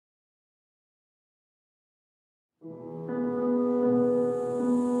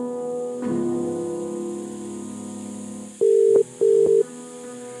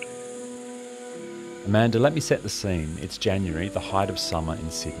Amanda, let me set the scene. It's January, the height of summer in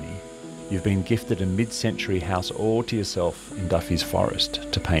Sydney. You've been gifted a mid-century house all to yourself in Duffy's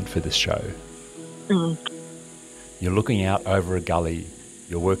Forest to paint for this show. You're looking out over a gully.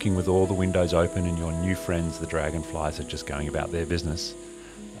 You're working with all the windows open and your new friends, the Dragonflies, are just going about their business.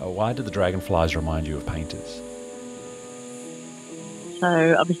 Why do the Dragonflies remind you of painters?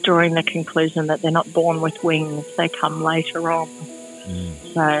 So I was drawing the conclusion that they're not born with wings, they come later on.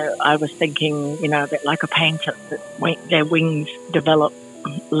 So I was thinking, a bit like a painter, that their wings develop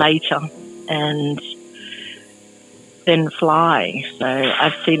later and then fly. So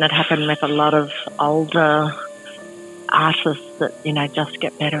I've seen it happen with a lot of older artists that, just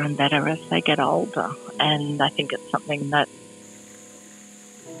get better and better as they get older. And I think it's something that,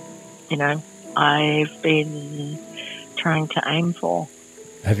 I've been trying to aim for.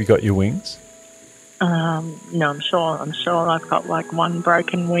 Have you got your wings? No, I'm sure I've got like one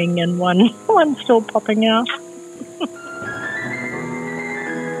broken wing and one still popping out.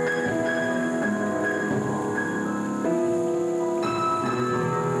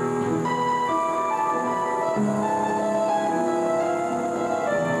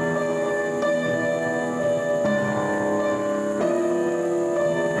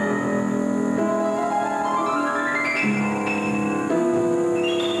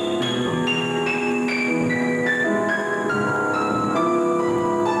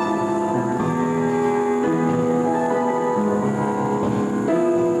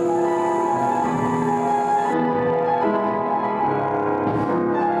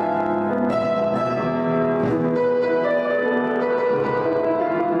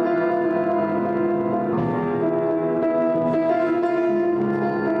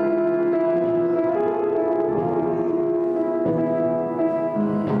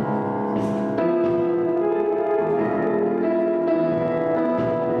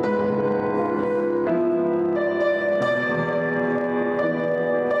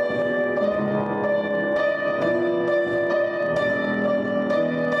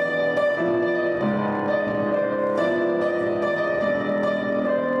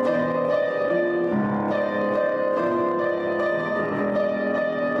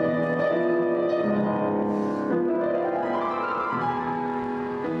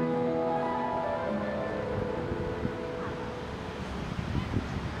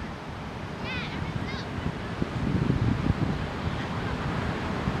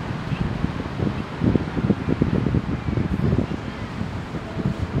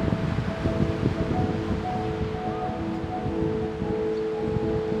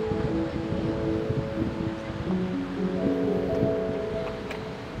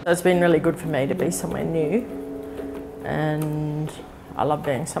 It's been really good for me to be somewhere new, and I love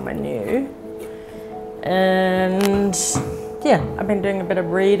being somewhere new. And yeah, I've been doing a bit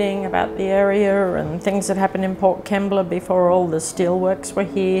of reading about the area and things that happened in Port Kembla before all the steelworks were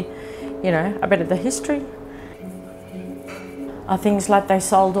here, a bit of the history. Things like they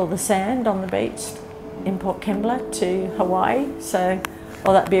sold all the sand on the beach in Port Kembla to Hawaii, so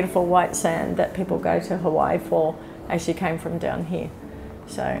all that beautiful white sand that people go to Hawaii for actually came from down here.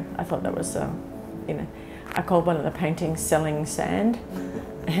 So I thought that was, I called one of the paintings Selling Sand,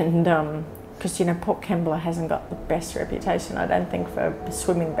 and because Port Kembla hasn't got the best reputation, I don't think, for a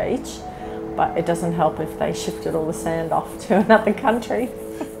swimming beach, but it doesn't help if they shifted all the sand off to another country.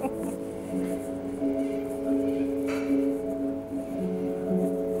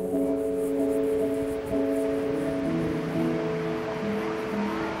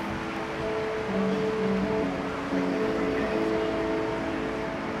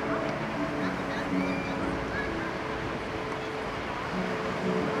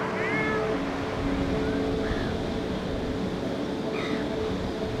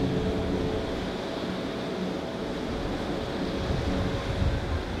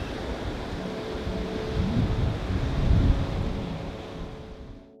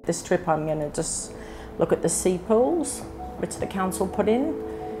 This trip I'm going to just look at the sea pools, which the council put in.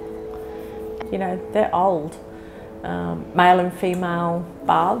 They're old. Male and female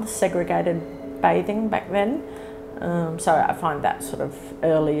baths, segregated bathing back then. So I find that sort of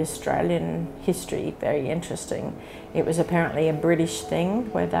early Australian history very interesting. It was apparently a British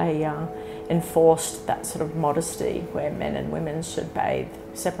thing where they enforced that sort of modesty where men and women should bathe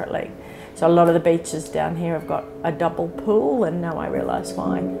separately. So a lot of the beaches down here have got a double pool, and now I realise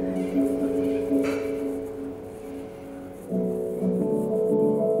why.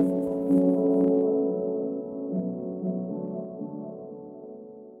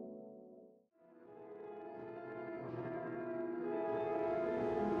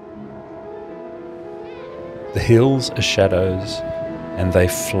 The hills are shadows, and they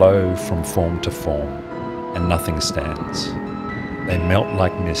flow from form to form, and nothing stands. They melt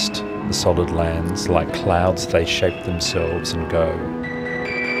like mist, the solid lands, like clouds they shape themselves and go.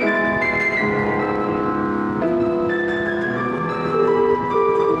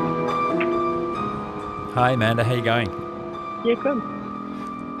 Hi Amanda, how you going? Yeah, good.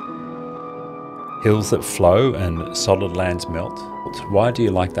 Hills that flow and solid lands melt. Why do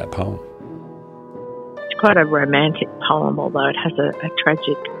you like that poem? It's quite a romantic poem, although it has a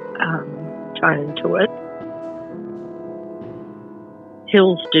tragic tone to it.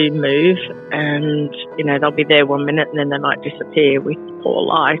 Hills do move, and they'll be there 1 minute and then they might disappear with poor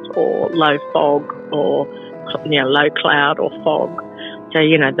light or low fog or low cloud or fog. So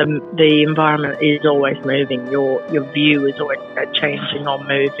the environment is always moving. Your view is always changing or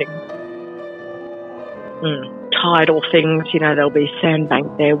moving. Tidal things, there'll be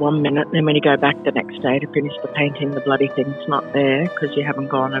sandbank there 1 minute, and then when you go back the next day to finish the painting, the bloody thing's not there because you haven't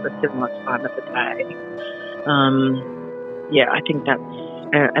gone at a similar time of the day. I think that's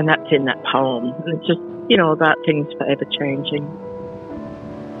in that poem. And it's just, about things forever changing.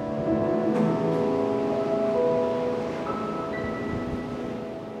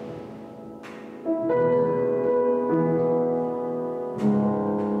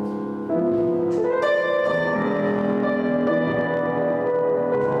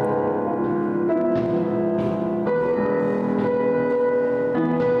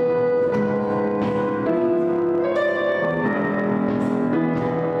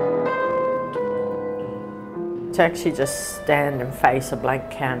 To actually just stand and face a blank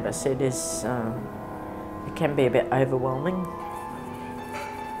canvas, it can be a bit overwhelming.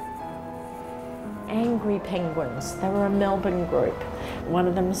 Angry penguins, they were a Melbourne group. One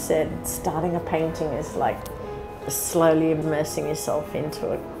of them said starting a painting is like slowly immersing yourself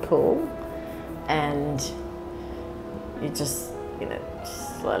into a pool, and you just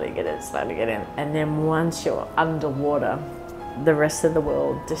slowly get in, and then once you're underwater, the rest of the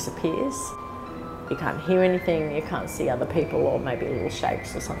world disappears. You can't hear anything, you can't see other people or maybe little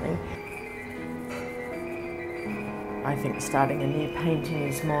shapes or something. I think starting a new painting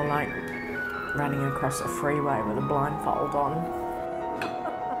is more like running across a freeway with a blindfold on.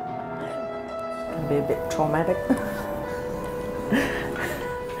 It can be a bit traumatic.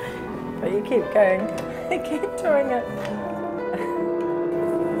 But you keep going, you keep doing it.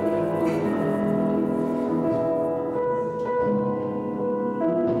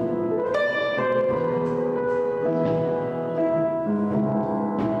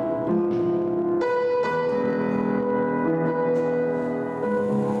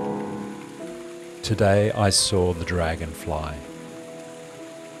 Today I saw the dragonfly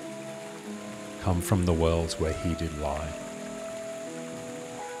come from the wells where he did lie.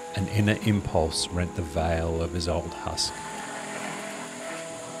 An inner impulse rent the veil of his old husk.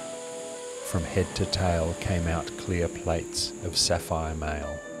 From head to tail came out clear plates of sapphire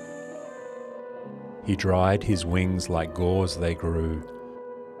mail. He dried his wings like gauze they grew.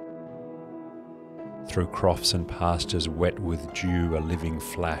 Through crofts and pastures wet with dew a living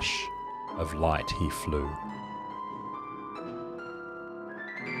flash of light he flew.